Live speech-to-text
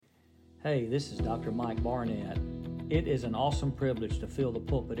Hey, this is Dr. Mike Barnett. It is an awesome privilege to fill the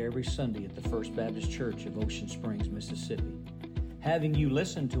pulpit every Sunday at the First Baptist Church of Ocean Springs, Mississippi. Having you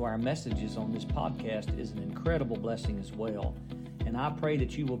listen to our messages on this podcast is an incredible blessing as well, and I pray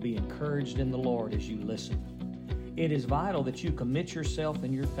that you will be encouraged in the Lord as you listen. It is vital that you commit yourself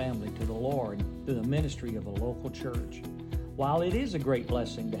and your family to the Lord through the ministry of a local church. While it is a great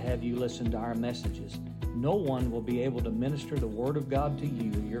blessing to have you listen to our messages, no one will be able to minister the Word of God to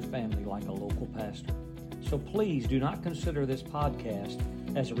you or your family like a local pastor. So please do not consider this podcast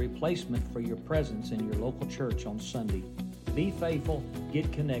as a replacement for your presence in your local church on Sunday. Be faithful,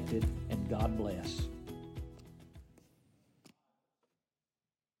 get connected, and God bless.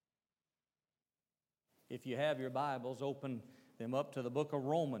 If you have your Bibles, open them up to the book of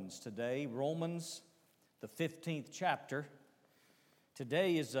Romans today. Romans, the 15th chapter.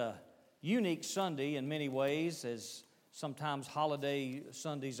 Today is a unique Sunday in many ways, as sometimes holiday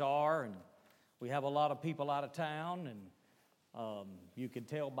Sundays are, and we have a lot of people out of town, and you can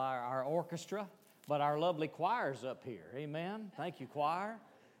tell by our orchestra, but our lovely choir's up here. Amen. Thank you, choir.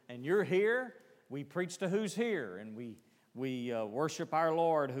 And you're here. We preach to who's here, and we worship our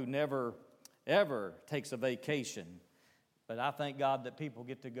Lord who never, ever takes a vacation. But I thank God that people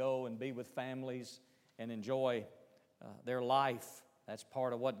get to go and be with families and enjoy their life. That's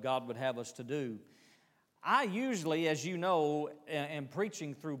part of what God would have us to do. I usually, as you know, am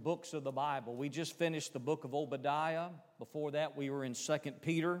preaching through books of the Bible. We just finished the book of Obadiah. Before that, we were in 2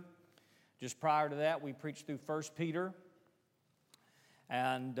 Peter. Just prior to that, we preached through 1 Peter.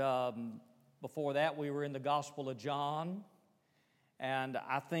 And before that, we were in the Gospel of John. And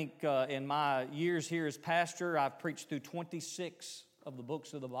I think in my years here as pastor, I've preached through 26 of the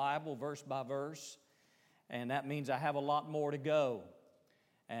books of the Bible, verse by verse. And that means I have a lot more to go.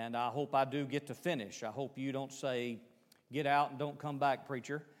 And I hope I do get to finish. I hope you don't say, get out and don't come back,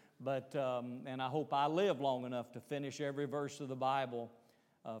 preacher. But and I hope I live long enough to finish every verse of the Bible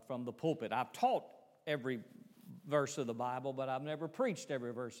from the pulpit. I've taught every verse of the Bible, but I've never preached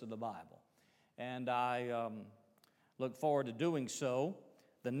every verse of the Bible. And I look forward to doing so.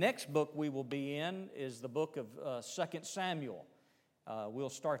 The next book we will be in is the book of 2 Samuel. We'll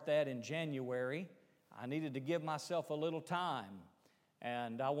start that in January. I needed to give myself a little time.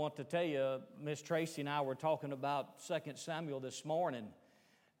 And I want to tell you, Miss Tracy and I were talking about 2 Samuel this morning.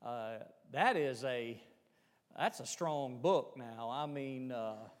 That's a strong book now. I mean,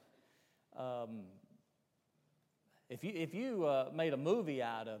 if you made a movie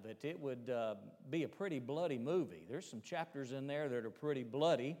out of it, it would be a pretty bloody movie. There's some chapters in there that are pretty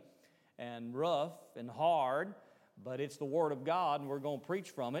bloody and rough and hard, but it's the Word of God, and we're going to preach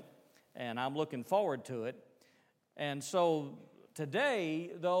from it, and I'm looking forward to it. And so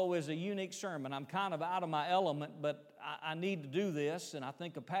today, though, is a unique sermon. I'm kind of out of my element, but I need to do this, and I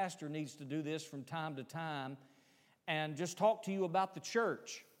think a pastor needs to do this from time to time, and just talk to you about the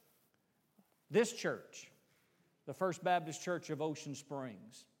church. This church, the First Baptist Church of Ocean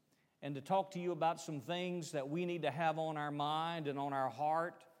Springs, and to talk to you about some things that we need to have on our mind and on our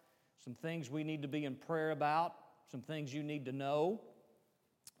heart, some things we need to be in prayer about, some things you need to know.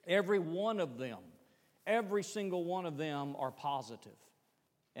 Every one of them, every single one of them are positive.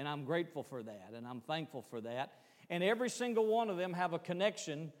 And I'm grateful for that, and I'm thankful for that. And every single one of them have a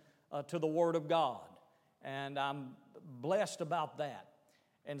connection to the Word of God. And I'm blessed about that.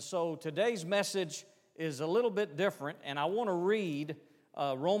 And so today's message is a little bit different, and I want to read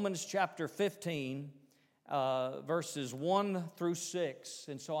Romans chapter 15, verses 1 through 6.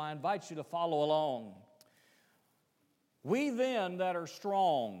 And so I invite you to follow along. We then that are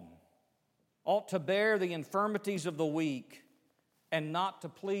strong ought to bear the infirmities of the weak and not to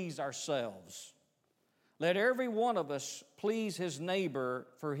please ourselves. Let every one of us please his neighbor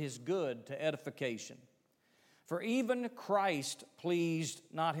for his good to edification. For even Christ pleased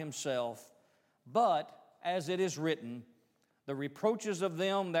not himself, but, as it is written, the reproaches of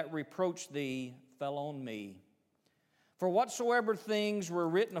them that reproached thee fell on me. For whatsoever things were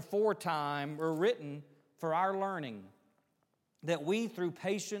written aforetime were written for our learning, that we through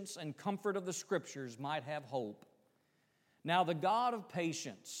patience and comfort of the Scriptures might have hope. Now the God of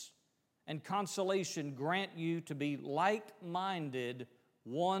patience and consolation grant you to be like-minded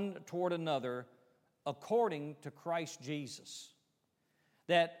one toward another according to Christ Jesus,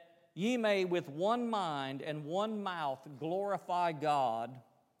 that ye may with one mind and one mouth glorify God,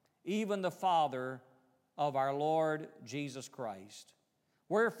 even the Father of our Lord Jesus Christ.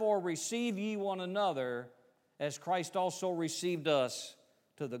 Wherefore receive ye one another, as Christ also received us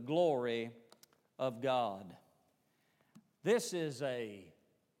to the glory of God. This is a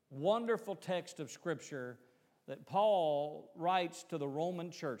wonderful text of Scripture that Paul writes to the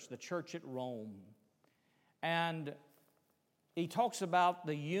Roman church, the church at Rome. And he talks about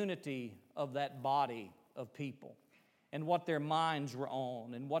the unity of that body of people and what their minds were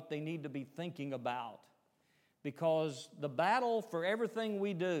on and what they need to be thinking about. Because the battle for everything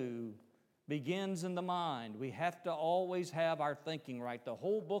we do begins in the mind. We have to always have our thinking right. The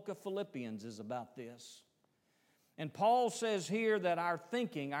whole book of Philippians is about this. And Paul says here that our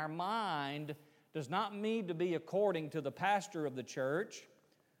thinking, our mind, does not need to be according to the pastor of the church,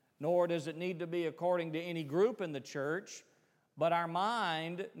 nor does it need to be according to any group in the church, but our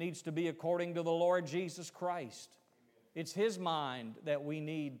mind needs to be according to the Lord Jesus Christ. It's His mind that we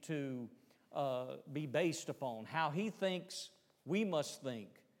need to be based upon. How He thinks, we must think.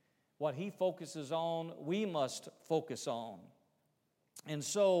 What He focuses on, we must focus on. And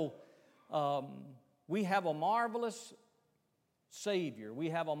so we have a marvelous Savior. We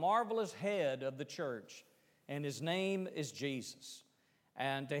have a marvelous head of the church, and His name is Jesus.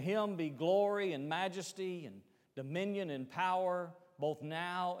 And to Him be glory and majesty and dominion and power, both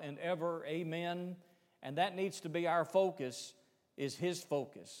now and ever. Amen. And that needs to be our focus, is His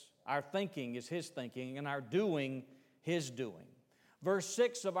focus. Our thinking is His thinking, and our doing His doing. Verse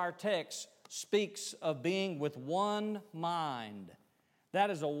 6 of our text speaks of being with one mind. That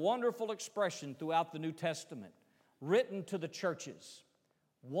is a wonderful expression throughout the New Testament, written to the churches.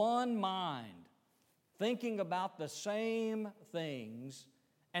 One mind, thinking about the same things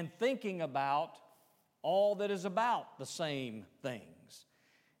and thinking about all that is about the same things.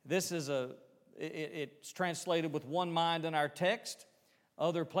 This is it's translated with one mind in our text.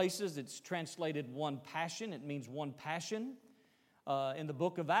 Other places it's translated one passion. It means one passion. In the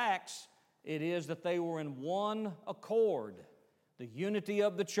book of Acts, it is that they were in one accord, the unity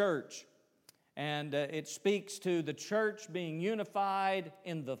of the church. And it speaks to the church being unified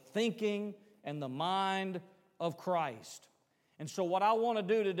in the thinking and the mind of Christ. And so what I want to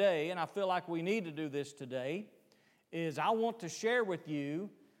do today, and I feel like we need to do this today, is I want to share with you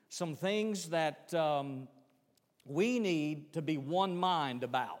some things that we need to be one mind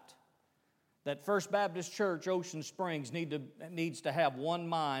about. That First Baptist Church, Ocean Springs, needs to have one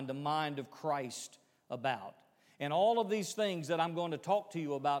mind, a mind of Christ about. And all of these things that I'm going to talk to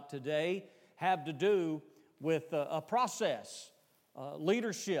you about today have to do with a process,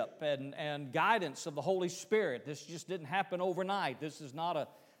 leadership and guidance of the Holy Spirit. This just didn't happen overnight. This is not a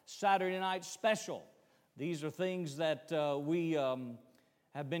Saturday night special. These are things that we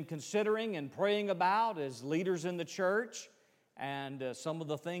have been considering and praying about as leaders in the church, and some of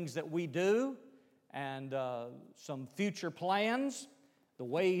the things that we do, and some future plans, the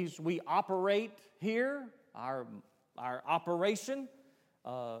ways we operate here, our operation.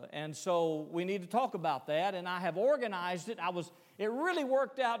 And so we need to talk about that, and I have organized it. It really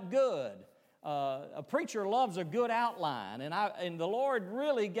worked out good. A preacher loves a good outline, and the Lord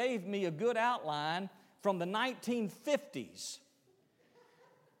really gave me a good outline from the 1950s.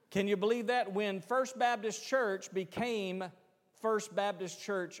 Can you believe that? When First Baptist Church became First Baptist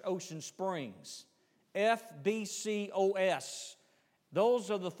Church Ocean Springs, FBCOS.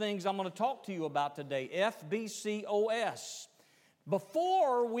 Those are the things I'm going to talk to you about today, FBCOS.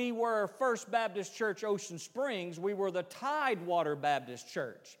 Before we were First Baptist Church Ocean Springs, we were the Tidewater Baptist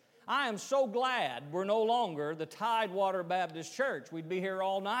Church. I am so glad we're no longer the Tidewater Baptist Church. We'd be here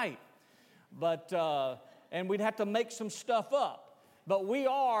all night, and we'd have to make some stuff up. But we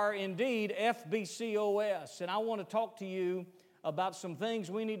are indeed FBCOS, and I want to talk to you about some things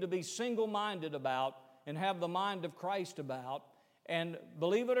we need to be single-minded about and have the mind of Christ about. And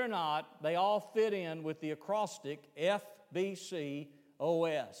believe it or not, they all fit in with the acrostic FBCOS.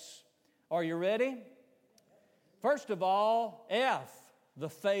 Are you ready? First of all, F, the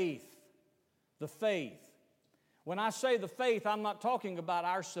faith. The faith. When I say the faith, I'm not talking about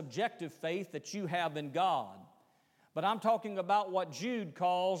our subjective faith that you have in God, but I'm talking about what Jude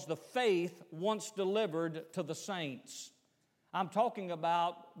calls the faith once delivered to the saints. I'm talking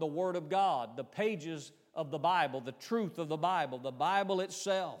about the Word of God, the pages of the Bible, the truth of the Bible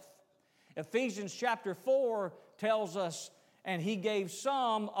itself. Ephesians chapter 4 tells us, and He gave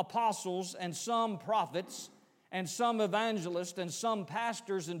some apostles and some prophets and some evangelists and some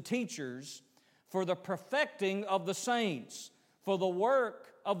pastors and teachers for the perfecting of the saints, for the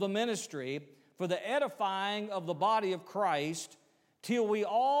work of the ministry, for the edifying of the body of Christ, till we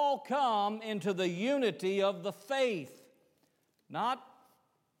all come into the unity of the faith. Not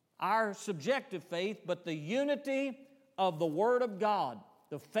our subjective faith, but the unity of the Word of God,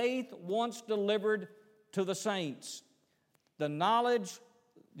 the faith once delivered to the saints. The knowledge,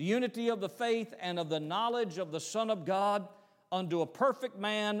 the unity of the faith and of the knowledge of the Son of God, unto a perfect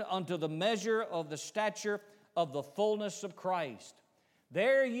man, unto the measure of the stature of the fullness of Christ.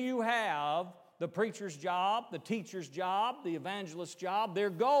 There you have the preacher's job, the teacher's job, the evangelist's job. Their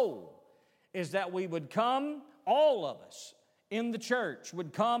goal is that we would come, all of us in the church,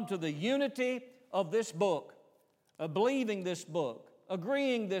 would come to the unity of this book, believing this book,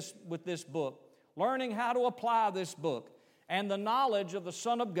 agreeing with this book, learning how to apply this book, and the knowledge of the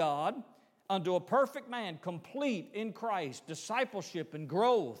Son of God unto a perfect man, complete in Christ, discipleship and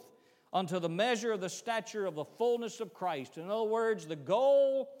growth unto the measure of the stature of the fullness of Christ. In other words, the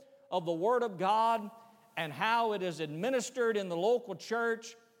goal of the Word of God and how it is administered in the local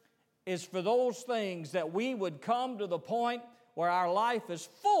church is for those things that we would come to the point where our life is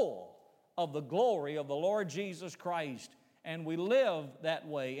full of the glory of the Lord Jesus Christ. And we live that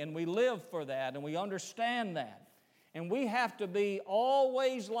way, and we live for that, and we understand that. And we have to be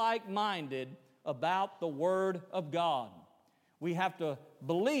always like-minded about the Word of God. We have to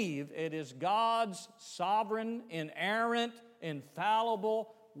believe it is God's sovereign, inerrant,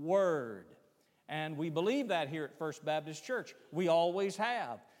 infallible Word. And we believe that here at First Baptist Church. We always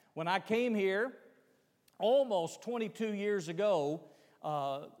have. When I came here almost 22 years ago,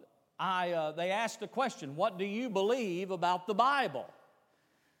 they asked the question, what do you believe about the Bible?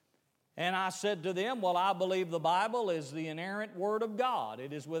 And I said to them, well, I believe the Bible is the inerrant Word of God.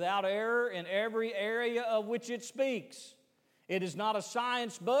 It is without error in every area of which it speaks. It is not a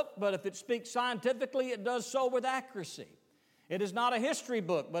science book, but if it speaks scientifically, it does so with accuracy. It is not a history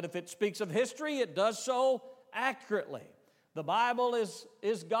book, but if it speaks of history, it does so accurately. The Bible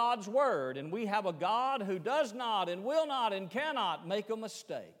is God's Word, and we have a God who does not and will not and cannot make a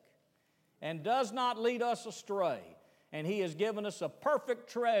mistake and does not lead us astray. And He has given us a perfect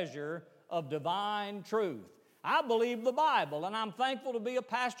treasure of divine truth. I believe the Bible, and I'm thankful to be a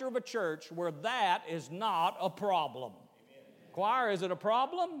pastor of a church where that is not a problem. Amen. Choir, is it a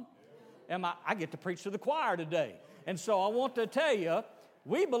problem? I get to preach to the choir today. And so I want to tell you,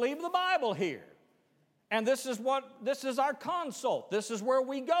 we believe the Bible here. And this is our consult. This is where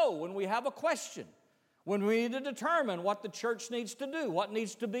we go when we have a question, when we need to determine what the church needs to do, what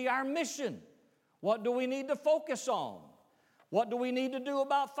needs to be our mission. What do we need to focus on? What do we need to do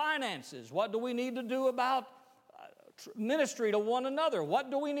about finances? What do we need to do about ministry to one another?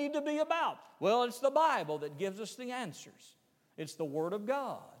 What do we need to be about? Well, it's the Bible that gives us the answers. It's the Word of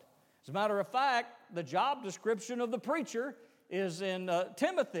God. As a matter of fact, the job description of the preacher is in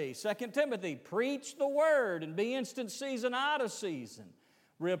Timothy, 2 Timothy. Preach the Word and be instant season, out of season.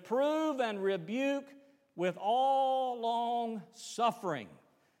 Reprove and rebuke with all long suffering.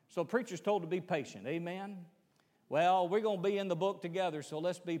 So preacher's told to be patient. Amen? Well, we're going to be in the book together, so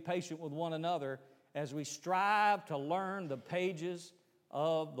let's be patient with one another as we strive to learn the pages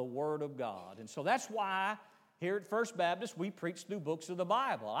of the Word of God. And so that's why here at First Baptist we preach through books of the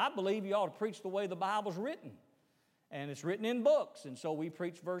Bible. I believe you ought to preach the way the Bible's written. And it's written in books. And so we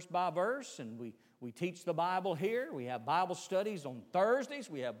preach verse by verse, and we teach the Bible here. We have Bible studies on Thursdays.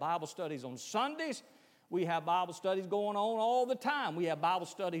 We have Bible studies on Sundays. We have Bible studies going on all the time. We have Bible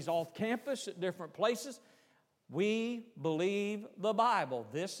studies off campus at different places. We believe the Bible.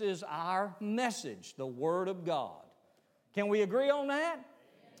 This is our message, the Word of God. Can we agree on that?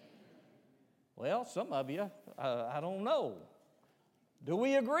 Well, some of you, I don't know. Do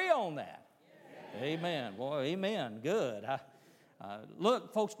we agree on that? Amen. Boy, amen. Good.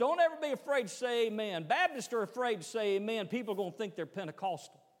 Look, folks, don't ever be afraid to say amen. Baptists are afraid to say amen. People are going to think they're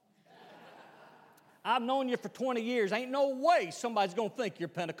Pentecostal. I've known you for 20 years. Ain't no way somebody's going to think you're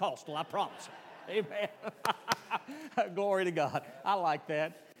Pentecostal, I promise you. Amen. Glory to God. I like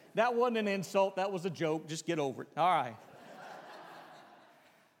that. That wasn't an insult. That was a joke. Just get over it. All right.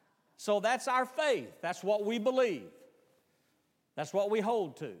 So that's our faith. That's what we believe. That's what we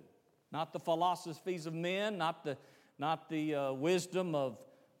hold to. Not the philosophies of men, not the wisdom of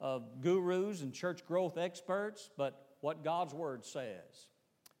gurus and church growth experts, but what God's Word says.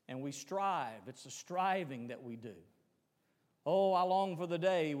 And we strive. It's the striving that we do. Oh, I long for the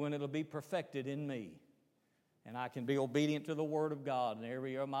day when it'll be perfected in me. And I can be obedient to the Word of God in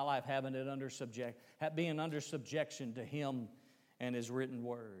every area of my life, being under subjection to Him and His written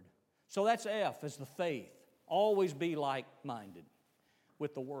Word. So that's F, is the faith. Always be like-minded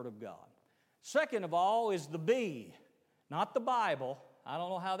with the Word of God. Second of all is the B, not the Bible. I don't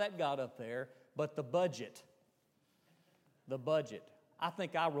know how that got up there, but the budget. The budget. I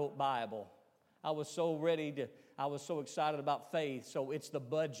think I wrote Bible. I was so excited about faith, so it's the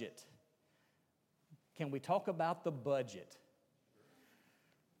budget. Can we talk about the budget?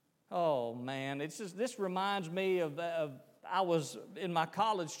 Oh, man, this reminds me of I was in my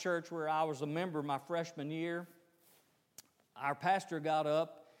college church where I was a member my freshman year. Our pastor got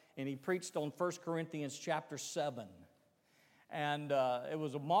up and he preached on 1 Corinthians chapter 7. And it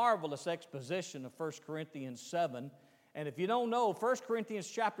was a marvelous exposition of 1 Corinthians 7. And if you don't know, 1 Corinthians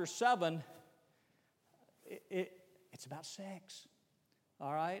chapter 7, it's about sex,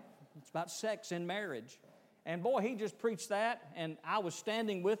 all right? It's about sex in marriage. And boy, he just preached that, and I was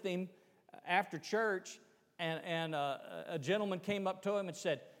standing with him after church, and a gentleman came up to him and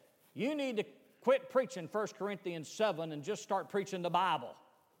said, "You need to quit preaching 1 Corinthians 7 and just start preaching the Bible."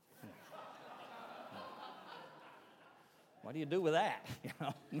 What do you do with that? You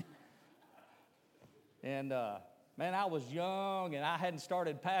know? And man, I was young and I hadn't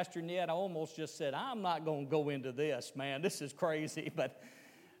started pastoring yet. I almost just said, I'm not going to go into this, man. This is crazy. But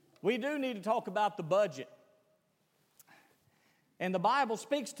we do need to talk about the budget. And the Bible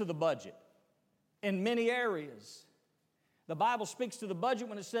speaks to the budget in many areas. The Bible speaks to the budget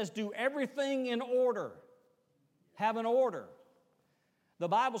when it says, do everything in order. Have an order. The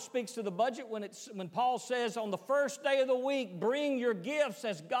Bible speaks to the budget when Paul says, on the first day of the week, bring your gifts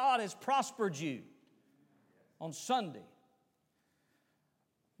as God has prospered you. On Sunday.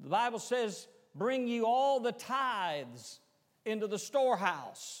 The Bible says, bring you all the tithes into the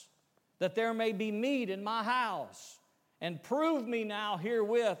storehouse, that there may be meat in my house. And prove me now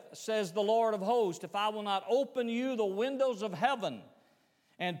herewith, says the Lord of hosts, if I will not open you the windows of heaven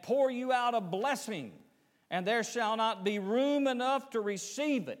and pour you out a blessing, and there shall not be room enough to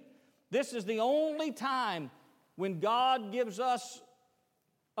receive it. This is the only time when God gives us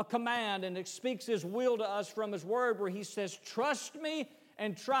a command and it speaks His will to us from His Word, where He says, trust me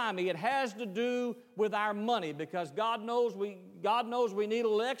and try me. It has to do with our money, because God knows we need a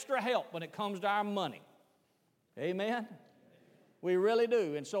little extra help when it comes to our money. Amen? We really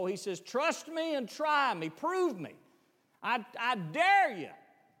do. And so He says, trust me and try me, prove me. I dare you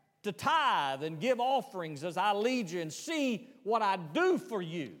to tithe and give offerings as I lead you and see what I do for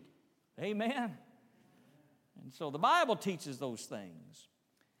you. Amen? And so the Bible teaches those things.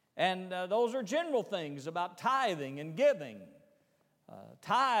 And those are general things about tithing and giving.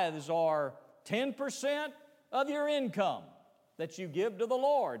 Tithes are 10% of your income that you give to the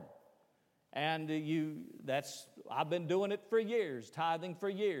Lord. And I've been doing it for years, tithing for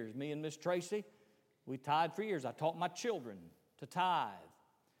years. Me and Miss Tracy, we tithe for years. I taught my children to tithe.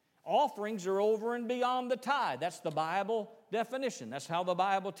 Offerings are over and beyond the tithe. That's the Bible definition. That's how the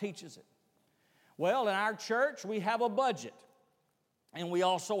Bible teaches it. Well, in our church, we have a budget. And we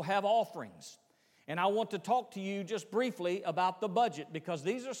also have offerings. And I want to talk to you just briefly about the budget, because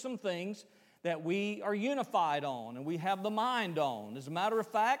these are some things that we are unified on and we have the mind on. As a matter of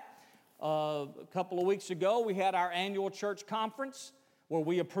fact, a couple of weeks ago, we had our annual church conference where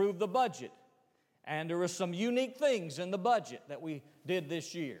we approved the budget. And there were some unique things in the budget that we did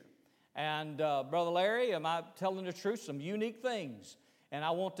this year. And Brother Larry, am I telling the truth? Some unique things. And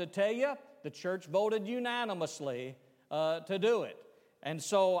I want to tell you, the church voted unanimously to do it. And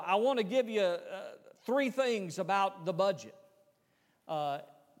so I want to give you three things about the budget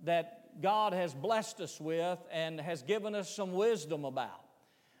that God has blessed us with and has given us some wisdom about.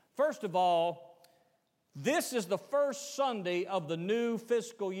 First of all, this is the first Sunday of the new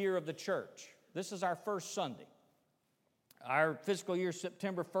fiscal year of the church. This is our first Sunday. Our fiscal year is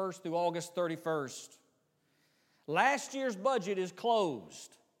September 1st through August 31st. Last year's budget is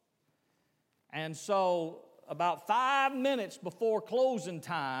closed. And so about 5 minutes before closing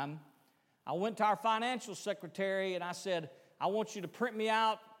time, I went to our financial secretary and I said, I want you to print me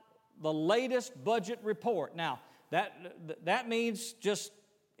out the latest budget report. Now, that means just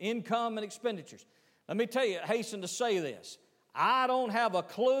income and expenditures. Let me tell you, hasten to say this. I don't have a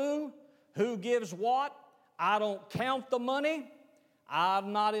clue who gives what. I don't count the money.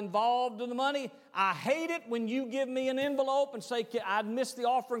 I'm not involved in the money. I hate it when you give me an envelope and say, I missed the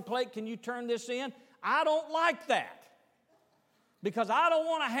offering plate, can you turn this in? I don't like that, because I don't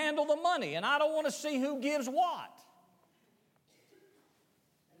want to handle the money and I don't want to see who gives what.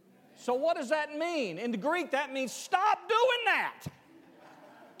 So what does that mean? In the Greek, that means stop doing that.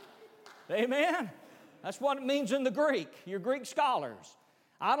 Amen? That's what it means in the Greek. You're Greek scholars.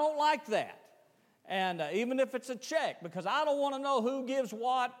 I don't like that. And even if it's a check, because I don't want to know who gives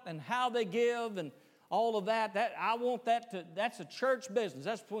what and how they give and all of that. I want that's a church business.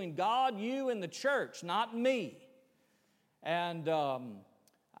 That's between God, you, and the church, not me. And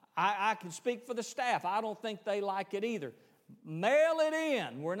I can speak for the staff. I don't think they like it either. Mail it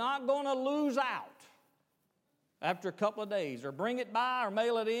in. We're not going to lose out after a couple of days. Or bring it by, or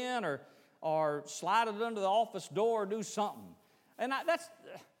mail it in, or slide it under the office door, or do something. And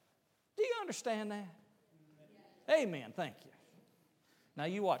do you understand that? Amen. Thank you. Now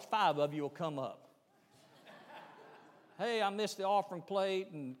you watch, 5 of you will come up. hey, I missed the offering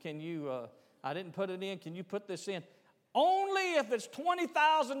plate, and can you, I didn't put it in, can you put this in? Only if it's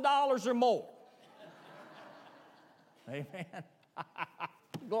 $20,000 or more. Amen.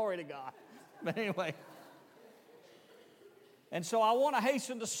 Glory to God. But anyway. And so I want to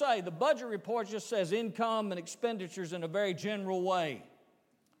hasten to say, the budget report just says income and expenditures in a very general way.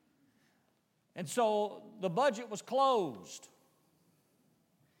 And so the budget was closed.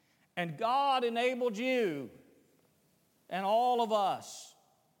 And God enabled you and all of us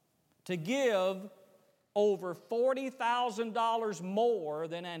to give over $40,000 more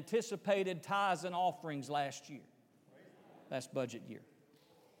than anticipated tithes and offerings last year. Last budget year.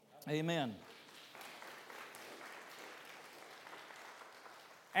 Amen.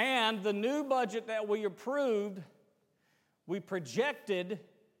 And the new budget that we approved, we projected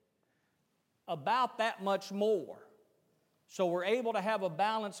about that much more. So we're able to have a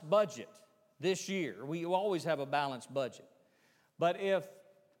balanced budget this year. We always have a balanced budget. But if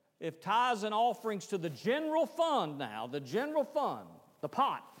tithes and offerings to the general fund now, the general fund, the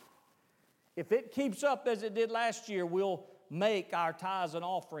pot, if it keeps up as it did last year, we'll make our tithes and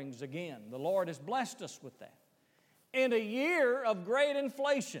offerings again. The Lord has blessed us with that. In a year of great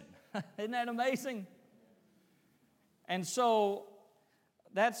inflation. Isn't that amazing? And so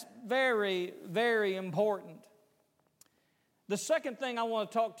that's very, very important. The second thing I want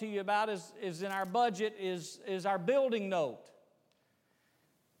to talk to you about is in our budget is our building note.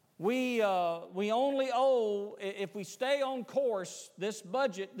 We only owe, if we stay on course, this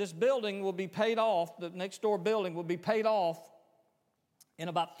building will be paid off, the next door building will be paid off in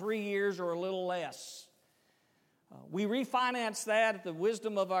about 3 years or a little less. We refinanced that at the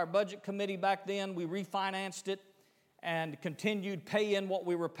wisdom of our budget committee back then. We refinanced it and continued paying what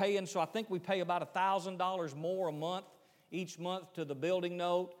we were paying. So I think we pay about $1,000 more a month, each month to the building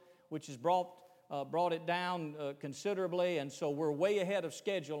note, which has brought it down considerably. And so we're way ahead of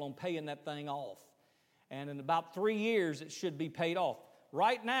schedule on paying that thing off. And in about 3 years, it should be paid off.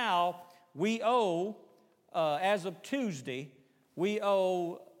 Right now, we owe, as of Tuesday, we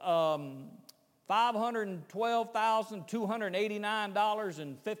owe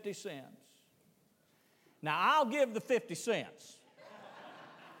 $512,289.50. Now, I'll give the 50 cents.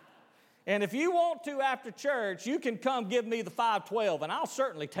 And if you want to after church, you can come give me the 512, and I'll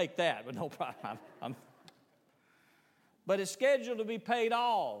certainly take that, but no problem. But it's scheduled to be paid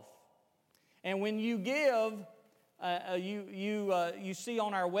off. And when you give, you see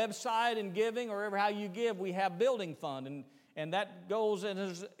on our website and giving, or ever how you give, we have building fund, and that goes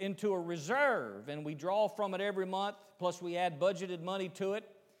into a reserve, and we draw from it every month, plus we add budgeted money to it.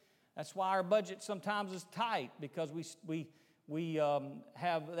 That's why our budget sometimes is tight, because we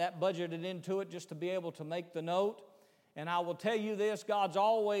have that budgeted into it just to be able to make the note. And I will tell you this, God's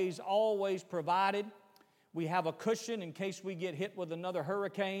always provided. We have a cushion in case we get hit with another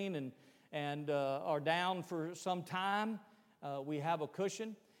hurricane and are down for some time. We have a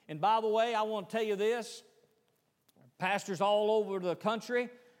cushion. And by the way, I want to tell you this, pastors all over the country,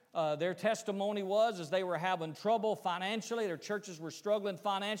 their testimony was as they were having trouble financially, their churches were struggling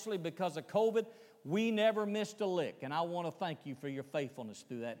financially because of COVID, we never missed a lick. And I want to thank you for your faithfulness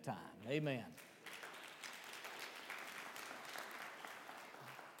through that time. Amen.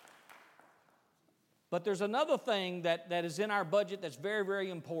 But there's another thing that is in our budget that's very, very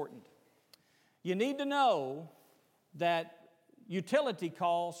important. You need to know that utility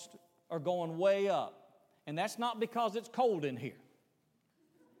costs are going way up. And that's not because it's cold in here.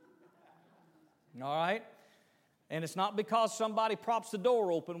 All right? And it's not because somebody props the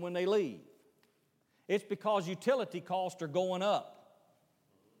door open when they leave. It's because utility costs are going up.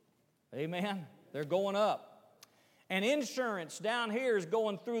 Amen? They're going up. And insurance down here is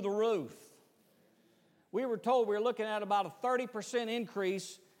going through the roof. We were told we were looking at about a 30%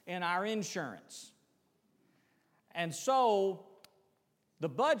 increase in our insurance. And so the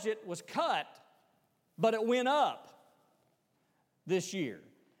budget was cut, but it went up this year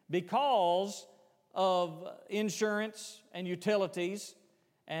because of insurance and utilities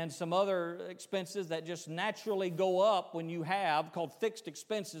and some other expenses that just naturally go up when you have, called fixed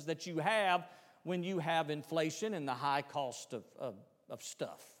expenses, that you have when you have inflation and the high cost of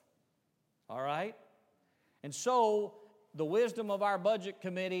stuff. All right? And so the wisdom of our budget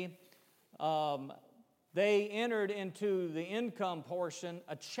committee, they entered into the income portion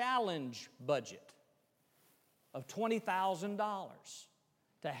a challenge budget of $20,000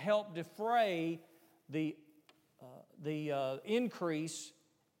 to help defray the increase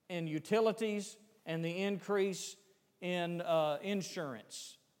in utilities and the increase in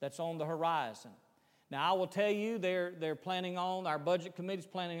insurance that's on the horizon. Now, I will tell you, they're planning on, our budget committee's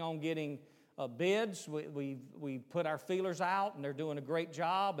planning on getting bids. We put our feelers out, and they're doing a great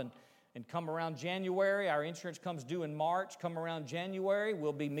job. And come around January, our insurance comes due in March. Come around January,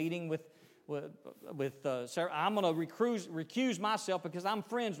 we'll be meeting with Sarah. I'm going to recuse myself because I'm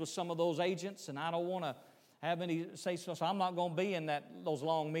friends with some of those agents, and I don't want to have any say so. So I'm not going to be in those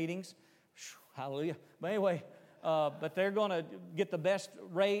long meetings. Hallelujah. But anyway, but they're going to get the best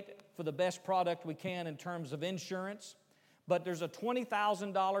rate for the best product we can in terms of insurance. But there's a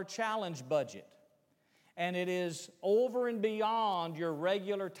 $20,000 challenge budget. And it is over and beyond your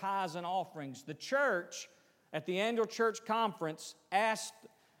regular tithes and offerings. The church, at the annual church conference, asked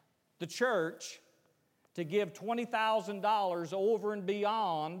the church to give $20,000 over and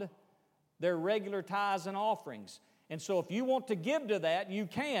beyond their regular tithes and offerings. And so if you want to give to that, you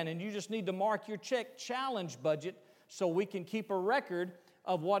can, and you just need to mark your check challenge budget so we can keep a record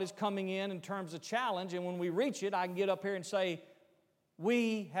of what is coming in terms of challenge. And when we reach it, I can get up here and say,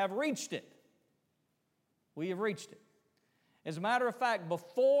 we have reached it. We have reached it. As a matter of fact,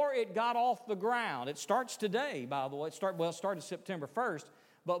 before it got off the ground, it starts today, by the way. It started September 1st.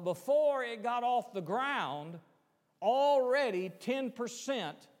 But before it got off the ground, already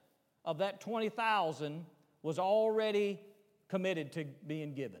 10% of that 20,000 was already committed to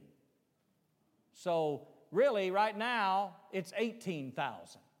being given. So really, right now, it's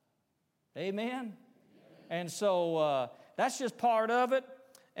 18,000. Amen? And so that's just part of it.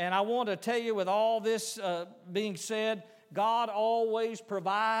 And I want to tell you, with all this being said, God always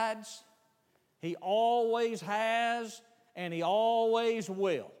provides. He always has, and He always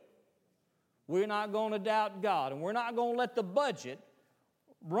will. We're not going to doubt God, and we're not going to let the budget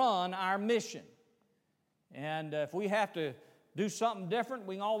run our mission. And if we have to do something different,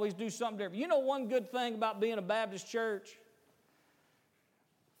 we can always do something different. You know one good thing about being a Baptist church?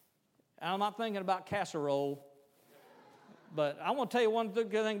 I'm not thinking about casserole. But I want to tell you one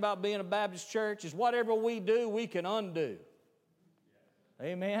good thing about being a Baptist church is whatever we do, we can undo.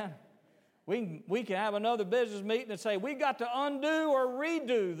 Amen? We can have another business meeting and say, we got to undo or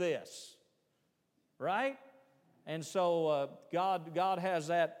redo this. Right? And so God has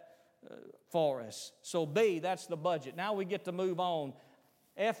that for us. So B, that's the budget. Now we get to move on.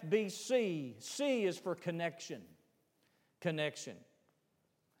 FBC. C is for connection. Connection.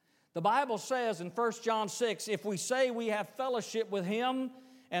 The Bible says in 1 John 6, if we say we have fellowship with Him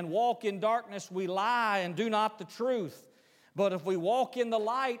and walk in darkness, we lie and do not the truth. But if we walk in the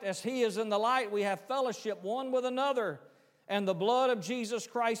light as He is in the light, we have fellowship one with another. And the blood of Jesus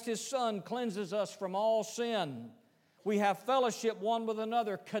Christ, His Son, cleanses us from all sin. We have fellowship one with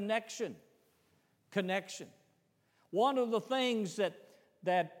another. Connection. Connection. One of the things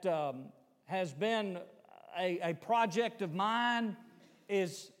that has been a project of mine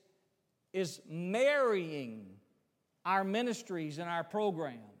is marrying our ministries and our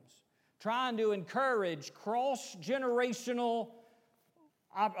programs, trying to encourage cross-generational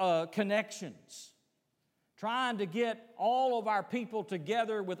connections, trying to get all of our people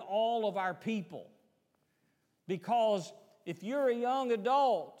together with all of our people. Because if you're a young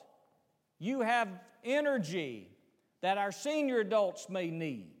adult, you have energy that our senior adults may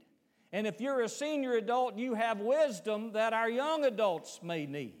need. And if you're a senior adult, you have wisdom that our young adults may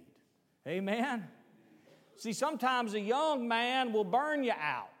need. Amen? See, sometimes a young man will burn you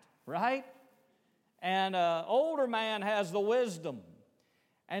out, right? And an older man has the wisdom.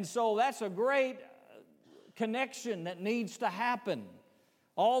 And so that's a great connection that needs to happen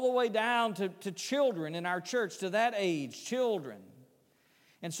all the way down to children in our church, to that age, children.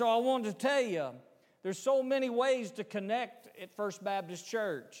 And so I wanted to tell you, there's so many ways to connect at First Baptist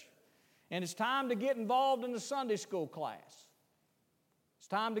Church. And it's time to get involved in the Sunday school class. It's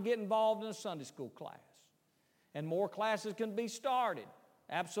time to get involved in a Sunday school class. And more classes can be started,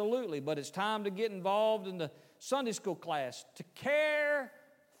 absolutely. But it's time to get involved in the Sunday school class to care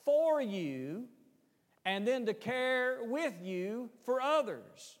for you and then to care with you for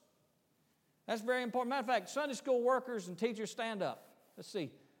others. That's very important. Matter of fact, Sunday school workers and teachers, stand up. Let's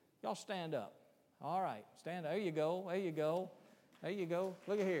see. Y'all stand up. All right. Stand up. There you go. There you go. There you go.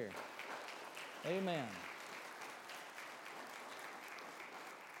 Look at here. Amen.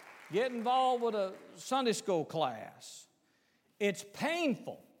 Get involved with a Sunday school class. It's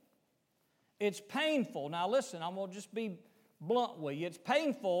painful. It's painful. Now listen, I'm going to just be blunt with you. It's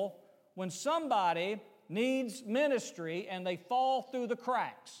painful when somebody needs ministry and they fall through the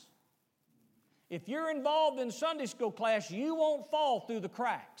cracks. If you're involved in Sunday school class, you won't fall through the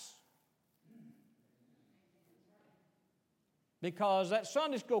cracks. Because that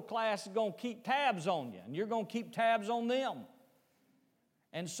Sunday school class is going to keep tabs on you, and you're going to keep tabs on them.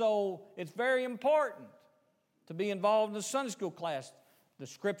 And so it's very important to be involved in the Sunday school class. The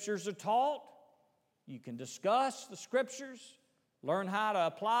Scriptures are taught. You can discuss the Scriptures, learn how to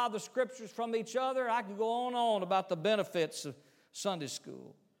apply the Scriptures from each other. I can go on and on about the benefits of Sunday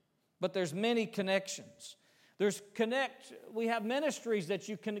school. But there's many connections. We have ministries that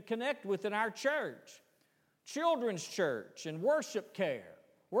you can connect with in our church. Children's church and worship care.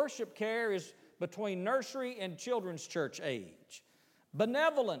 Worship care is between nursery and children's church age.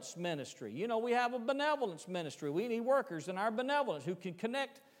 Benevolence ministry. You know, we have a benevolence ministry. We need workers in our benevolence who can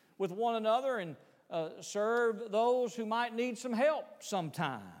connect with one another and serve those who might need some help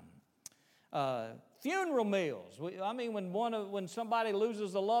sometime. Funeral meals. When somebody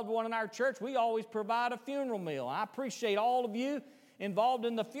loses a loved one in our church, we always provide a funeral meal. I appreciate all of you involved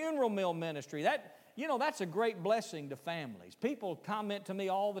in the funeral meal ministry. That's a great blessing to families. People comment to me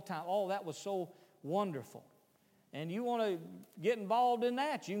all the time, "Oh, that was so wonderful." And you want to get involved in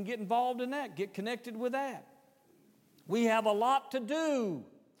that, you can get involved in that, get connected with that. We have a lot to do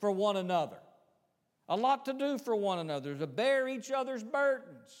for one another. A lot to do for one another, to bear each other's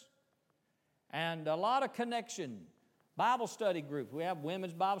burdens. And a lot of connection. Bible study groups. We have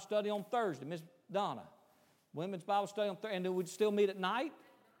women's Bible study on Thursday. Miss Donna, women's Bible study on Thursday. And do we still meet at night?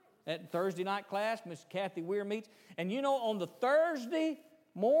 At Thursday night class, Miss Kathy Weir meets. And you know, on the Thursday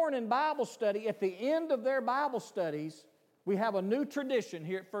morning Bible study, at the end of their Bible studies, we have a new tradition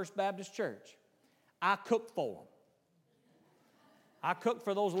here at First Baptist Church. I cook for them. I cook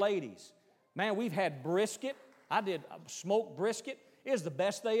for those ladies. Man, we've had brisket. I did smoked brisket. It was the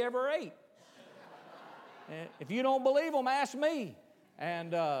best they ever ate. If you don't believe them, ask me.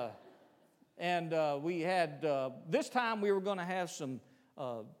 And we had, this time we were going to have some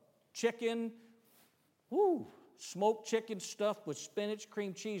chicken, smoked chicken stuffed with spinach,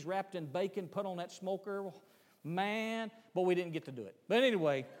 cream cheese, wrapped in bacon, put on that smoker. Man, but we didn't get to do it. But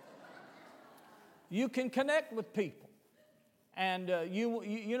anyway, you can connect with people. And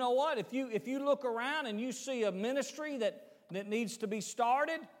you know what? If you look around and you see a ministry that needs to be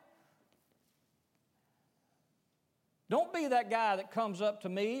started, don't be that guy that comes up to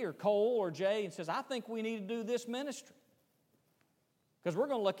me or Cole or Jay and says, "I think we need to do this ministry." Because we're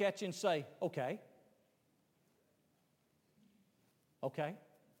going to look at you and say, okay.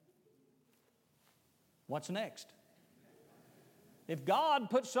 What's next? If God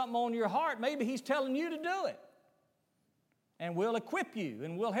puts something on your heart, maybe He's telling you to do it. And we'll equip you,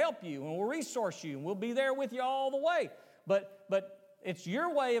 and we'll help you, and we'll resource you, and we'll be there with you all the way. But it's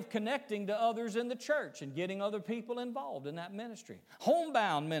your way of connecting to others in the church and getting other people involved in that ministry.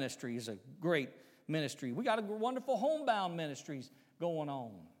 Homebound ministry is a great ministry. We got a wonderful homebound ministries going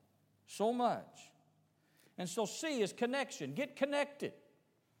on. So much. And so C is connection. Get connected.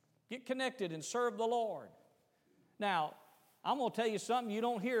 Get connected and serve the Lord. Now, I'm going to tell you something you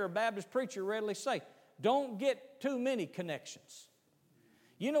don't hear a Baptist preacher readily say. Don't get too many connections.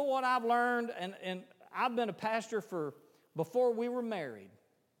 You know what I've learned, and I've been a pastor before we were married.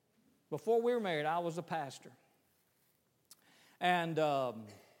 Before we were married, I was a pastor. And I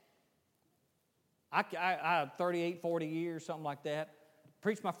had 38, 40 years, something like that.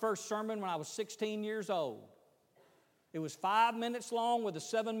 Preached my first sermon when I was 16 years old. It was 5 minutes long with a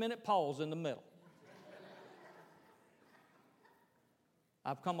 7-minute pause in the middle.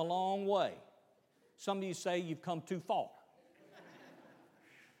 I've come a long way. Some of you say you've come too far.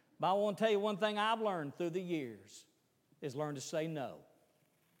 But I want to tell you one thing I've learned through the years is learn to say no.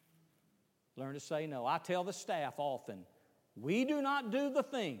 Learn to say no. I tell the staff often, we do not do the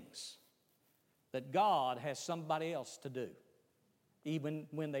things that God has somebody else to do, even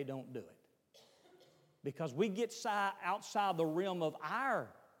when they don't do it. Because we get outside the realm of our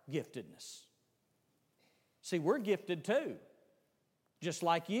giftedness. See, we're gifted too, just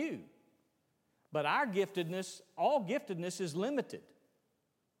like you. But our giftedness, all giftedness is limited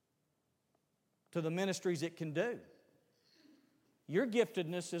to the ministries it can do. Your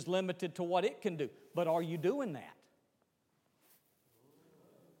giftedness is limited to what it can do. But are you doing that?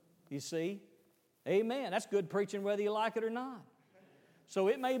 You see? Amen. That's good preaching whether you like it or not. So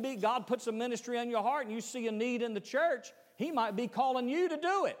it may be God puts a ministry on your heart and you see a need in the church. He might be calling you to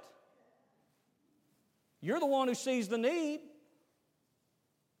do it. You're the one who sees the need.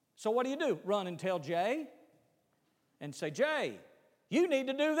 So what do? Run and tell Jay and say, "Jay, you need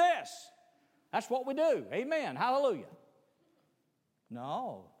to do this." That's what we do. Amen. Hallelujah.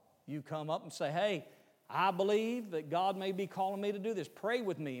 No. You come up and say, "Hey, I believe that God may be calling me to do this. Pray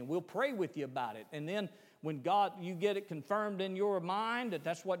with me," and we'll pray with you about it. And then when you get it confirmed in your mind that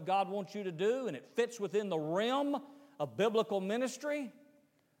that's what God wants you to do and it fits within the realm of biblical ministry,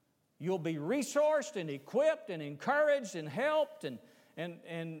 you'll be resourced and equipped and encouraged and helped and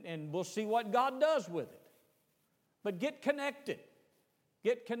we'll see what God does with it. But get connected.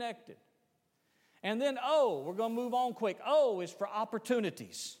 Get connected. And then O, we're going to move on quick. O is for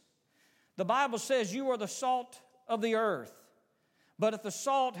opportunities. The Bible says you are the salt of the earth. But if the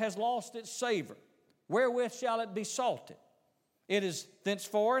salt has lost its savor, wherewith shall it be salted? It is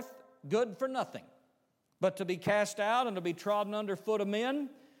thenceforth good for nothing, but to be cast out and to be trodden under foot of men.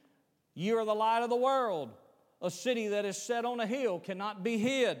 You are the light of the world. A city that is set on a hill cannot be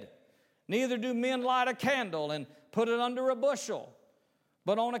hid. Neither do men light a candle and put it under a bushel,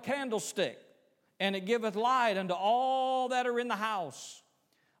 but on a candlestick, and it giveth light unto all that are in the house.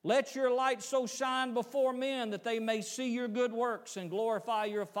 Let your light so shine before men that they may see your good works and glorify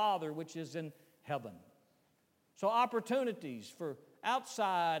your Father which is in heaven. So opportunities for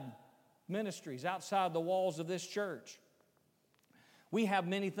outside ministries, outside the walls of this church. We have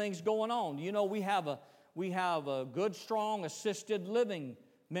many things going on. You know, we have a good, strong, assisted living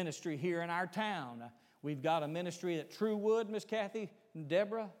ministry here in our town. We've got a ministry at Truewood, Miss Kathy and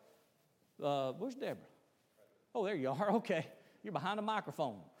Deborah. Where's Deborah? Oh, there you are. Okay. You're behind the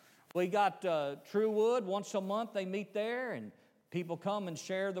microphone. We got Truewood. Once a month they meet there, and people come and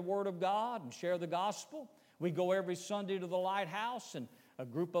share the Word of God and share the gospel. We go every Sunday to the Lighthouse, and a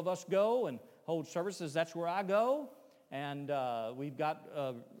group of us go and hold services. That's where I go. And we've got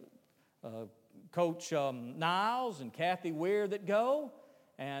Coach Niles and Kathy Weir that go.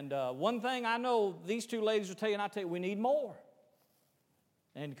 And one thing I know these two ladies will tell you, and I tell you, we need more.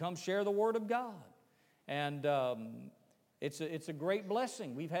 And come share the Word of God. And it's a great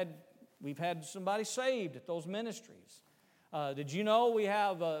blessing. We've had somebody saved at those ministries. Did you know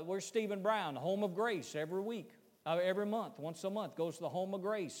we're Stephen Brown, the Home of Grace, every month, once a month, goes to the Home of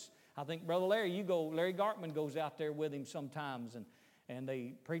Grace. I think Brother Larry Gartman goes out there with him sometimes, and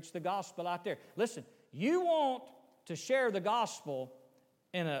they preach the gospel out there. Listen, you want to share the gospel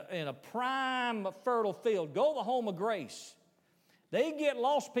in a prime, fertile field, go to the Home of Grace. They get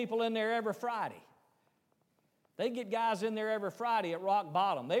lost people in there every Friday. They get guys in there every Friday at rock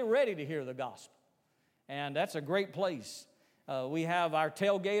bottom. They're ready to hear the gospel. And that's a great place. We have our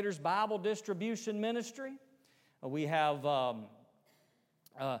Tailgaters Bible Distribution Ministry. We have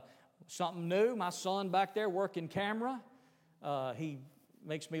something new. My son back there working camera. He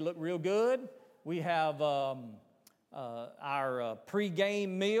makes me look real good. We have our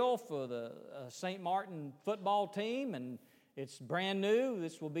pregame meal for the St. Martin football team, and it's brand new.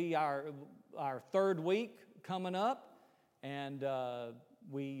 This will be our third week coming up, and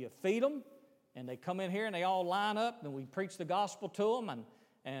we feed them, and they come in here and they all line up, and we preach the gospel to them,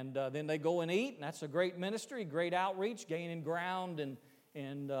 and then they go and eat, and that's a great ministry, great outreach, gaining ground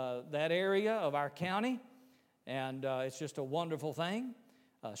in that area of our county, and it's just a wonderful thing.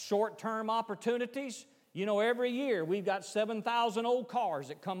 Short-term opportunities. You know, every year we've got 7,000 old cars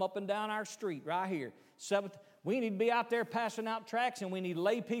that come up and down our street right here. We need to be out there passing out tracts, and we need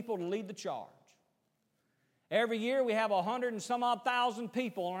lay people to lead the charge. Every year we have 100 and some odd thousand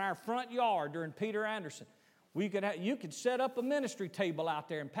people on our front yard during Peter Anderson. You could set up a ministry table out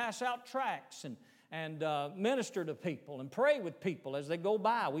there and pass out tracts and minister to people and pray with people as they go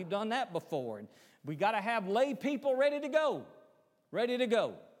by. We've done that before. And we got to have lay people ready to go.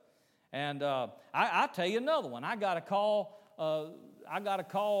 And I tell you another one. I got a call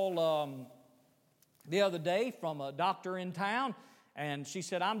the other day from a doctor in town, and she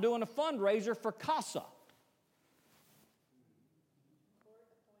said, I'm doing a fundraiser for CASA.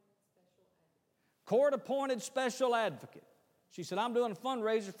 Court-appointed special advocate. She said, I'm doing a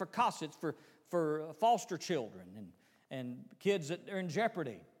fundraiser for CASA. It's for foster children and kids that are in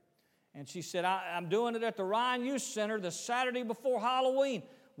jeopardy. And she said, I'm doing it at the Ryan Youth Center the Saturday before Halloween.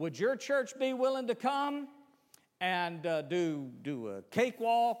 Would your church be willing to come and do a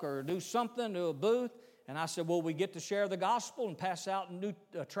cakewalk or do something, do a booth? And I said, well, we get to share the gospel and pass out new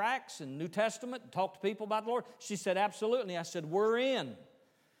tracts and New Testament and talk to people about the Lord? She said, absolutely. I said, we're in.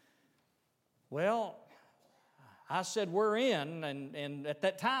 Well, I said, we're in, and at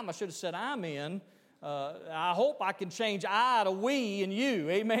that time I should have said, I'm in. I hope I can change I to we and you,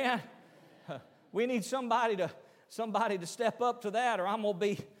 amen? We need somebody to step up to that, or I'm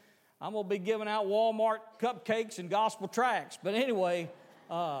gonna be giving out Walmart cupcakes and gospel tracts. But anyway,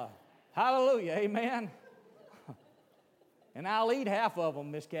 hallelujah, amen? And I'll eat half of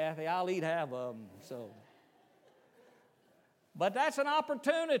them, Miss Kathy. I'll eat half of them, so. But that's an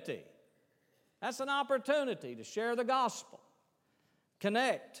opportunity. That's an opportunity to share the gospel,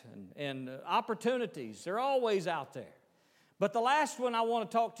 connect, and opportunities. They're always out there. But the last one I want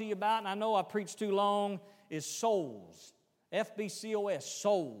to talk to you about, and I know I preached too long, is souls. FBCOS,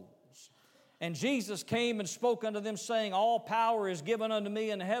 souls. And Jesus came and spoke unto them, saying, all power is given unto me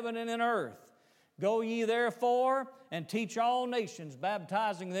in heaven and in earth. Go ye therefore and teach all nations,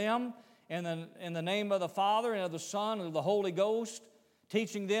 baptizing them in the name of the Father and of the Son and of the Holy Ghost,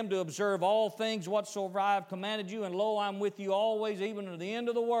 teaching them to observe all things whatsoever I have commanded you, and lo, I'm with you always, even to the end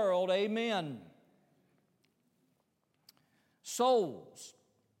of the world. Amen. Souls.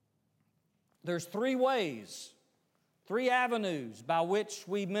 There's 3 ways, 3 avenues by which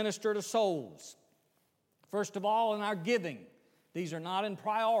we minister to souls. First of all, in our giving. These are not in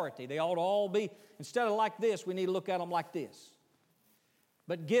priority. They ought to all be, instead of like this, we need to look at them like this.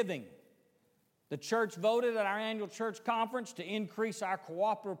 But giving. The church voted at our annual church conference to increase our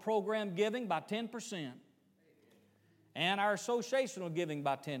cooperative program giving by 10%. And our associational giving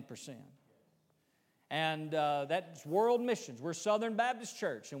by 10%. And that's world missions. We're Southern Baptist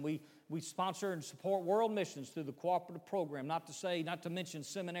Church, and we sponsor and support world missions through the cooperative program. Not to mention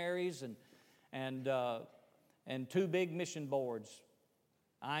seminaries and 2 big mission boards,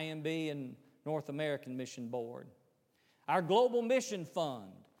 IMB and North American Mission Board. Our Global Mission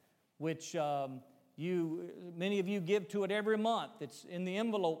Fund, which many of you give to it every month. It's in the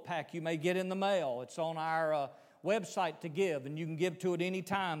envelope pack you may get in the mail. It's on our website to give, and you can give to it any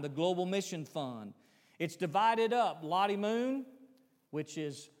time, the Global Mission Fund. It's divided up. Lottie Moon, which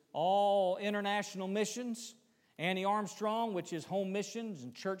is all international missions. Annie Armstrong, which is home missions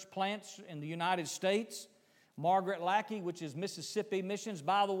and church plants in the United States. Margaret Lackey, which is Mississippi missions.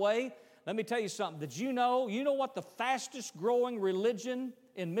 By the way, let me tell you something. Did you know what the fastest growing religion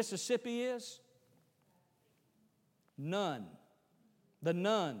in Mississippi is? None. The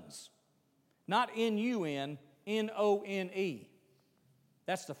nuns. Not N-U-N, N-O-N-E.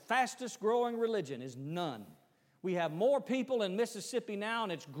 That's the fastest growing religion, is none. We have more people in Mississippi now,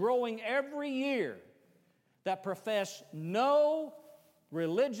 and it's growing every year, that profess no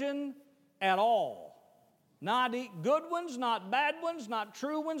religion at all. Not good ones, not bad ones, not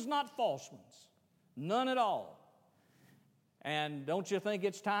true ones, not false ones. None at all. And don't you think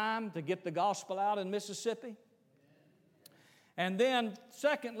it's time to get the gospel out in Mississippi? And then,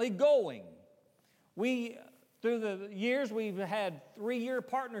 secondly, going. Through the years, we've had 3-year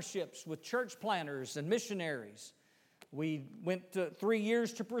partnerships with church planters and missionaries. We went 3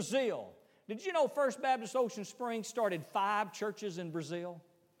 years to Brazil. Did you know First Baptist Ocean Springs started 5 churches in Brazil?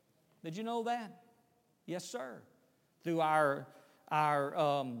 Did you know that? Yes, sir. Through our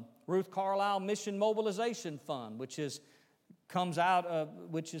Ruth Carlisle Mission Mobilization Fund, which is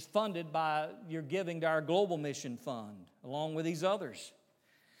funded by your giving to our Global Mission Fund, along with these others.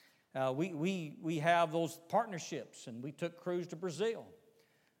 We have those partnerships, and we took crews to Brazil.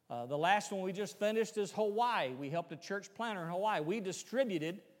 The last one we just finished is Hawaii. We helped a church planter in Hawaii.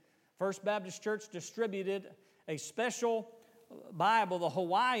 First Baptist Church distributed a special Bible, the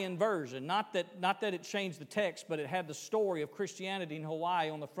Hawaiian version. Not that it changed the text, but it had the story of Christianity in Hawaii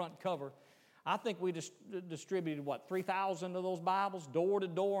on the front cover. I think we distributed, 3,000 of those Bibles, door to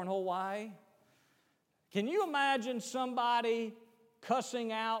door in Hawaii? Can you imagine somebody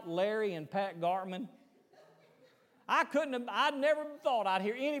cussing out Larry and Pat Gartman? I never thought I'd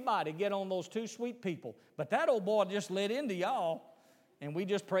hear anybody get on those 2 sweet people. But that old boy just lit into y'all, and we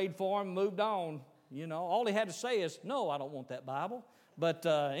just prayed for him and moved on. All he had to say is, no, I don't want that Bible. But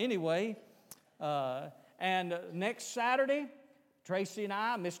anyway, and next Saturday,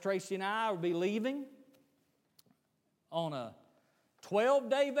 Miss Tracy and I will be leaving on a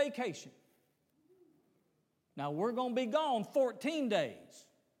 12-day vacation. Now, we're going to be gone 14 days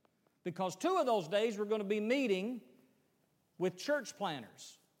because 2 of those days we're going to be meeting with church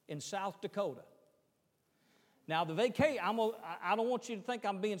planters in South Dakota. Now, the vacation, I don't want you to think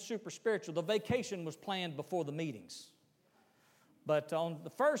I'm being super spiritual. The vacation was planned before the meetings. But on the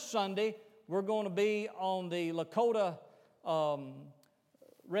first Sunday, we're going to be on the Lakota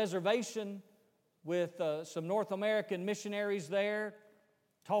reservation with some North American missionaries there,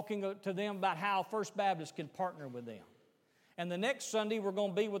 talking to them about how First Baptist can partner with them. And the next Sunday, we're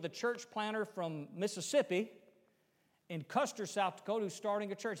going to be with a church planter from Mississippi in Custer, South Dakota, who's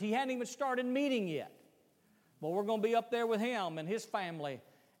starting a church. He hadn't even started meeting yet. But we're going to be up there with him and his family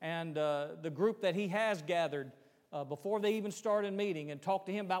and the group that he has gathered before they even started meeting, and talk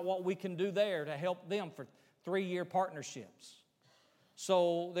to him about what we can do there to help them for 3-year partnerships.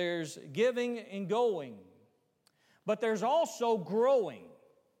 So there's giving and going. But there's also growing.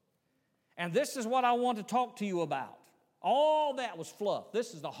 And this is what I want to talk to you about. All that was fluff.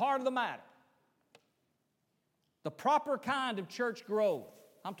 This is the heart of the matter. The proper kind of church growth.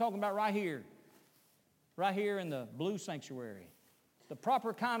 I'm talking about right here in the blue sanctuary. The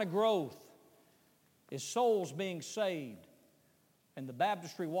proper kind of growth is souls being saved and the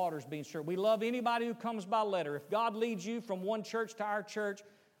baptistry waters being stirred. We love anybody who comes by letter. If God leads you from one church to our church,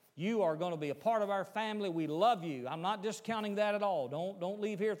 You are going to be a part of our family. We love you. I'm not discounting that at all. Don't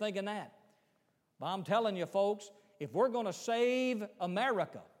leave here thinking that. But I'm telling you, folks, if we're going to save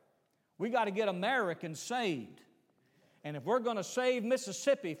America, we got to get Americans saved. And if we're going to save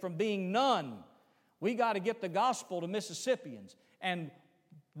Mississippi from being none, we got to get the gospel to Mississippians. And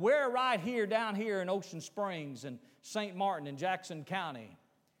we're right here, down here in Ocean Springs and St. Martin and Jackson County,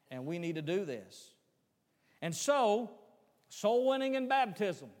 and we need to do this. And so, soul winning and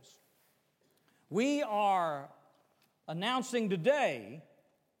baptisms. We are announcing today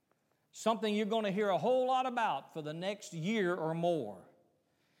something you're going to hear a whole lot about for the next year or more.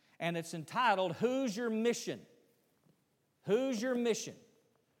 And it's entitled, Who's Your Mission? Who's your mission?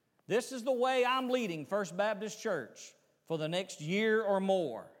 This is the way I'm leading First Baptist Church for the next year or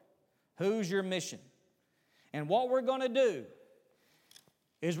more. Who's your mission? And what we're going to do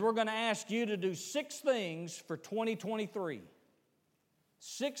is we're going to ask you to do 6 things for 2023.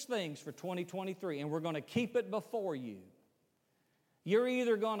 6 things for 2023, and we're going to keep it before you. You're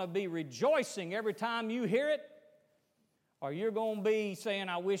either going to be rejoicing every time you hear it, or you're going to be saying,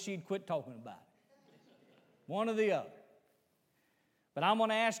 I wish he'd quit talking about it. One or the other. But I'm going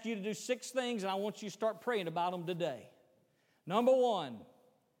to ask you to do 6 things, and I want you to start praying about them today. Number 1,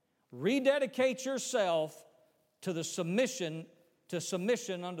 rededicate yourself to submission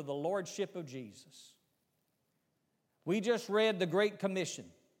under the lordship of Jesus. We just read the Great Commission,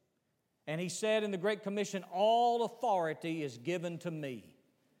 and he said in the Great Commission, all authority is given to me,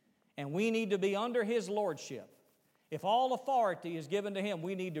 and we need to be under his lordship. If all authority is given to him,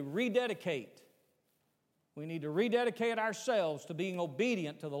 we need to rededicate. We need to rededicate ourselves to being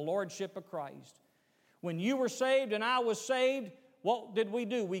obedient to the lordship of Christ. When you were saved and I was saved, what did we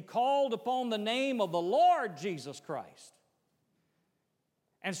do? We called upon the name of the Lord Jesus Christ.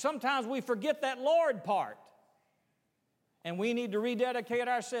 And sometimes we forget that Lord part. And we need to rededicate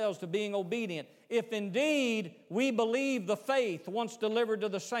ourselves to being obedient. If indeed we believe the faith once delivered to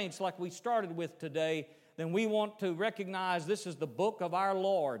the saints like we started with today, then we want to recognize this is the book of our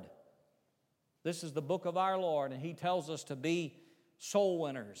Lord. This is the book of our Lord, and he tells us to be soul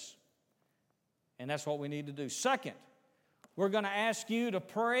winners. And that's what we need to do. Second, we're going to ask you to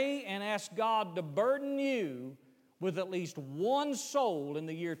pray and ask God to burden you with at least one soul in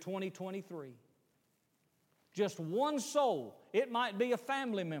the year 2023. Just one soul. It might be a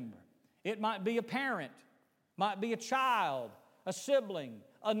family member. It might be a parent. Might be a child, a sibling,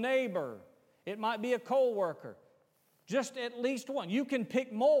 a neighbor. It might be a co-worker. Just at least one. You can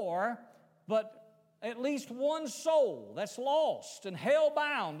pick more, but at least one soul that's lost and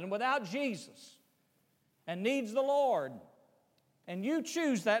hell-bound and without Jesus and needs the Lord. And you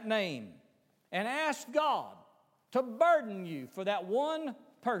choose that name and ask God to burden you for that one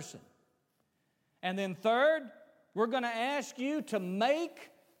person. And then third, we're going to ask you to make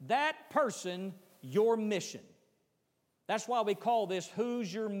that person your mission. That's why we call this,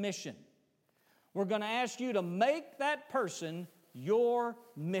 Who's Your Mission? We're going to ask you to make that person your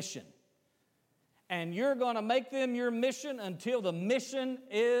mission. And you're going to make them your mission until the mission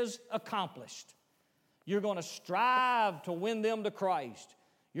is accomplished. You're going to strive to win them to Christ.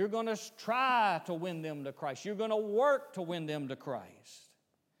 You're going to try to win them to Christ. You're going to work to win them to Christ.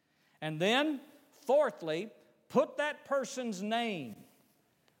 And then, fourthly, put that person's name.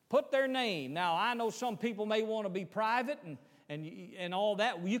 Put their name. Now, I know some people may want to be private and all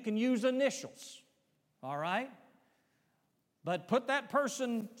that. You can use initials, all right? But put that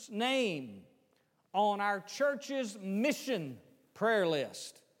person's name on our church's mission prayer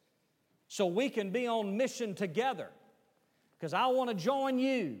list so we can be on mission together, because I want to join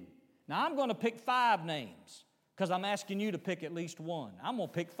you. Now, I'm going to pick 5 names because I'm asking you to pick at least one. I'm going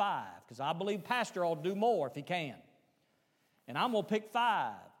to pick 5 because I believe Pastor ought to do more if he can. And I'm going to pick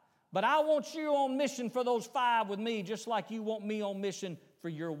 5. But I want you on mission for those 5 with me, just like you want me on mission for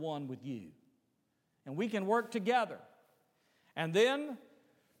your one with you. And we can work together. And then,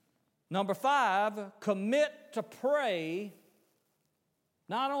 number 5, commit to pray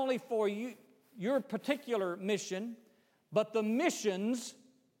not only for you, your particular mission, but the missions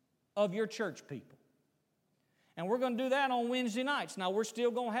of your church people. And we're going to do that on Wednesday nights. Now, we're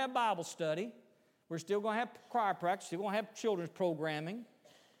still going to have Bible study. We're still going to have choir practice. Still going to have children's programming.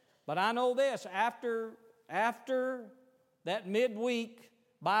 But I know this, after that midweek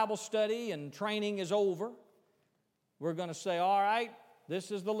Bible study and training is over, we're going to say, all right,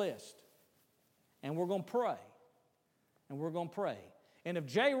 this is the list. And we're going to pray. And we're going to pray. And if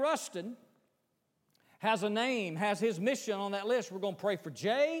Jay Rustin has a name, has his mission on that list, we're going to pray for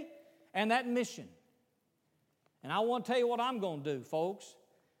Jay and that mission. And I want to tell you what I'm going to do, folks.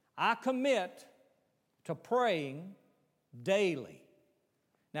 I commit to praying daily.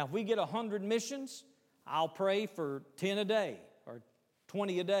 Now, if we get 100 missions, I'll pray for 10 a day or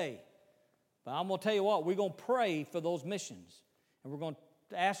 20 a day. But I'm going to tell you what, we're going to pray for those missions. And we're going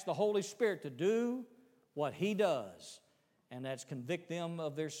to ask the Holy Spirit to do what He does, and that's convict them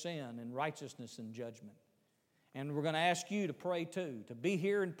of their sin and righteousness and judgment. And we're going to ask you to pray too, to be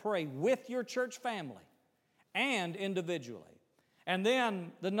here and pray with your church family and individually. And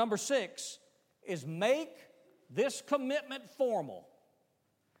then the number 6 is make this commitment formal.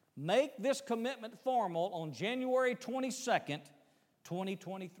 Make this commitment formal on January 22nd,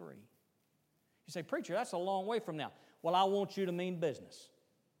 2023. You say, preacher, that's a long way from now. Well, I want you to mean business.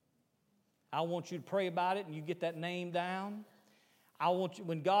 I want you to pray about it and you get that name down. I want you,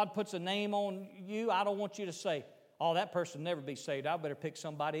 when God puts a name on you, I don't want you to say, oh, that person will never be saved. I better pick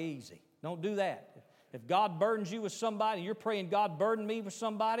somebody easy. Don't do that. If God burdens you with somebody, you're praying, God burden me with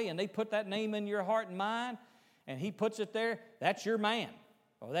somebody, and they put that name in your heart and mind, and He puts it there, that's your man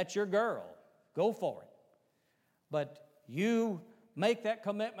or that's your girl. Go for it. But you make that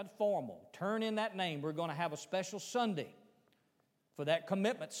commitment formal. Turn in that name. We're going to have a special Sunday for that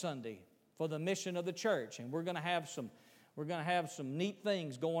commitment Sunday for the mission of the church, and we're going to have some neat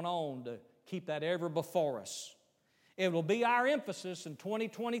things going on to keep that ever before us. It will be our emphasis in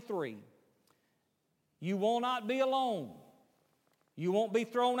 2023. You will not be alone. You won't be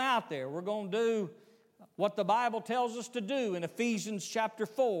thrown out there. We're going to do what the Bible tells us to do in Ephesians chapter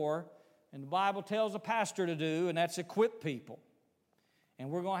 4, and the Bible tells a pastor to do, and that's equip people. And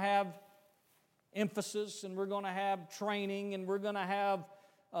we're going to have emphasis, and we're going to have training, and we're going to have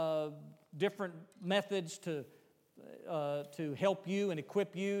different methods to help you and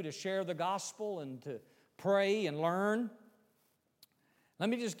equip you to share the gospel and to pray and learn. Let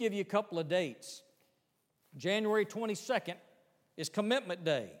me just give you a couple of dates. January 22nd is Commitment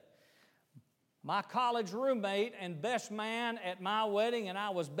Day. My college roommate and best man at my wedding, and I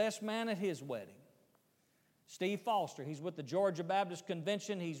was best man at his wedding. Steve Foster, he's with the Georgia Baptist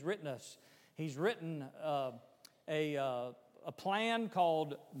Convention. He's written a plan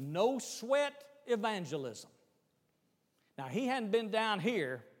called No Sweat Evangelism. Now, he hadn't been down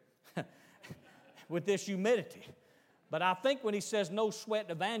here with this humidity, but I think when he says no sweat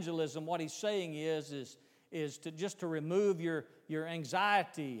evangelism, what he's saying is to remove your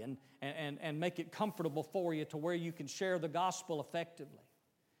anxiety and make it comfortable for you to where you can share the gospel effectively.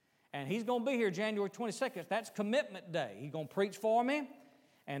 And he's going to be here January 22nd. That's Commitment Day. He's going to preach for me,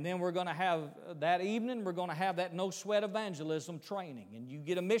 and then we're going to have that evening, we're going to have that no sweat evangelism training. And you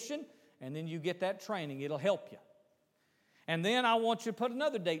get a mission, and then you get that training. It'll help you. And then I want you to put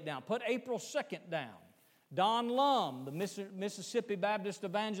another date down. Put April 2nd down. Don Lum, the Mississippi Baptist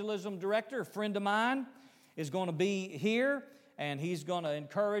Evangelism Director, a friend of mine, is going to be here, and he's going to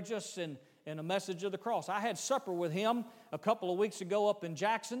encourage us in a message of the cross. I had supper with him a couple of weeks ago up in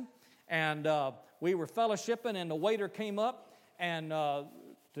Jackson, and we were fellowshipping, and the waiter came up and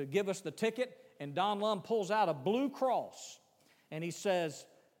to give us the ticket, and Don Lum pulls out a blue cross, and he says,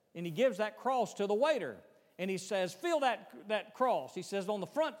 and he gives that cross to the waiter. And he says, feel that cross. He says, on the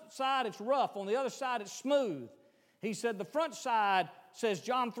front side it's rough. On the other side it's smooth. He said, the front side says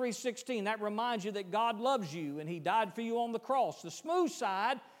John 3:16. That reminds you that God loves you and He died for you on the cross. The smooth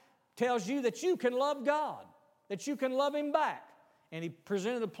side tells you that you can love God, that you can love Him back. And he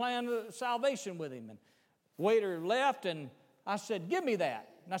presented a plan of salvation with him. And waiter left, and I said, give me that.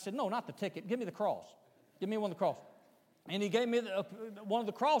 And I said, no, not the ticket. Give me the cross. Give me one of the crosses. And he gave me one of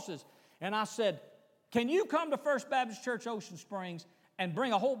the crosses. And I said, can you come to First Baptist Church Ocean Springs and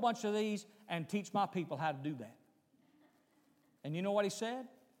bring a whole bunch of these and teach my people how to do that? And you know what he said?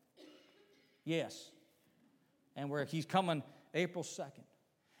 Yes. And he's coming April 2nd.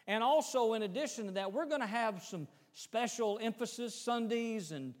 And also, in addition to that, we're going to have some special emphasis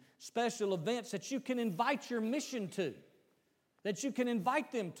Sundays and special events that you can invite your mission to, that you can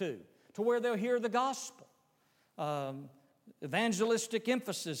invite them to where they'll hear the gospel. Evangelistic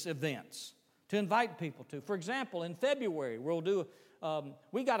emphasis events to invite people to. For example, in February, we'll do,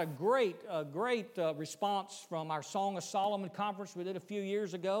 we got a great response from our Song of Solomon conference we did a few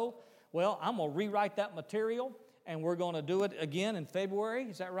years ago. Well, I'm going to rewrite that material, and we're going to do it again in February.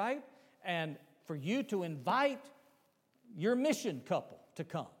 Is that right? And for you to invite your mission couple to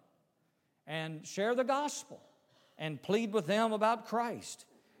come and share the gospel and plead with them about Christ.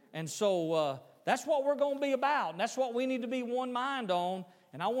 And so that's what we're going to be about, and that's what we need to be one mind on.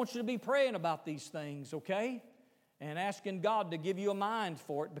 And I want you to be praying about these things, okay? And asking God to give you a mind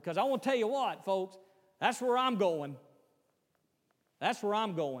for it. Because I want to tell you what, folks, that's where I'm going. That's where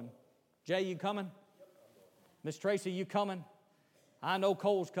I'm going. Jay, you coming? Miss Tracy, you coming? I know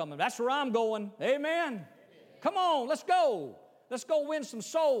Cole's coming. That's where I'm going. Amen. Come on, let's go. Let's go win some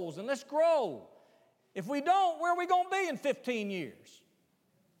souls and let's grow. If we don't, where are we going to be in 15 years?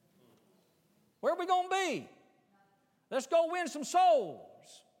 Where are we going to be? Let's go win some souls.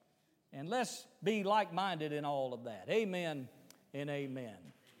 And let's be like-minded in all of that. Amen and amen.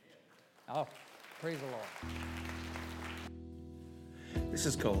 Oh, praise the Lord. This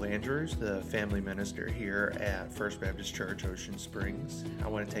is Cole Andrews, the family minister here at First Baptist Church, Ocean Springs. I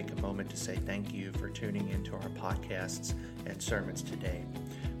want to take a moment to say thank you for tuning into our podcasts and sermons today.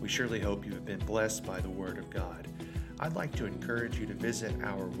 We surely hope you have been blessed by the Word of God. I'd like to encourage you to visit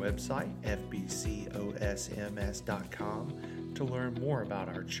our website, FBCOSMS.com, to learn more about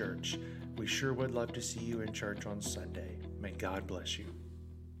our church. We sure would love to see you in church on Sunday. May God bless you.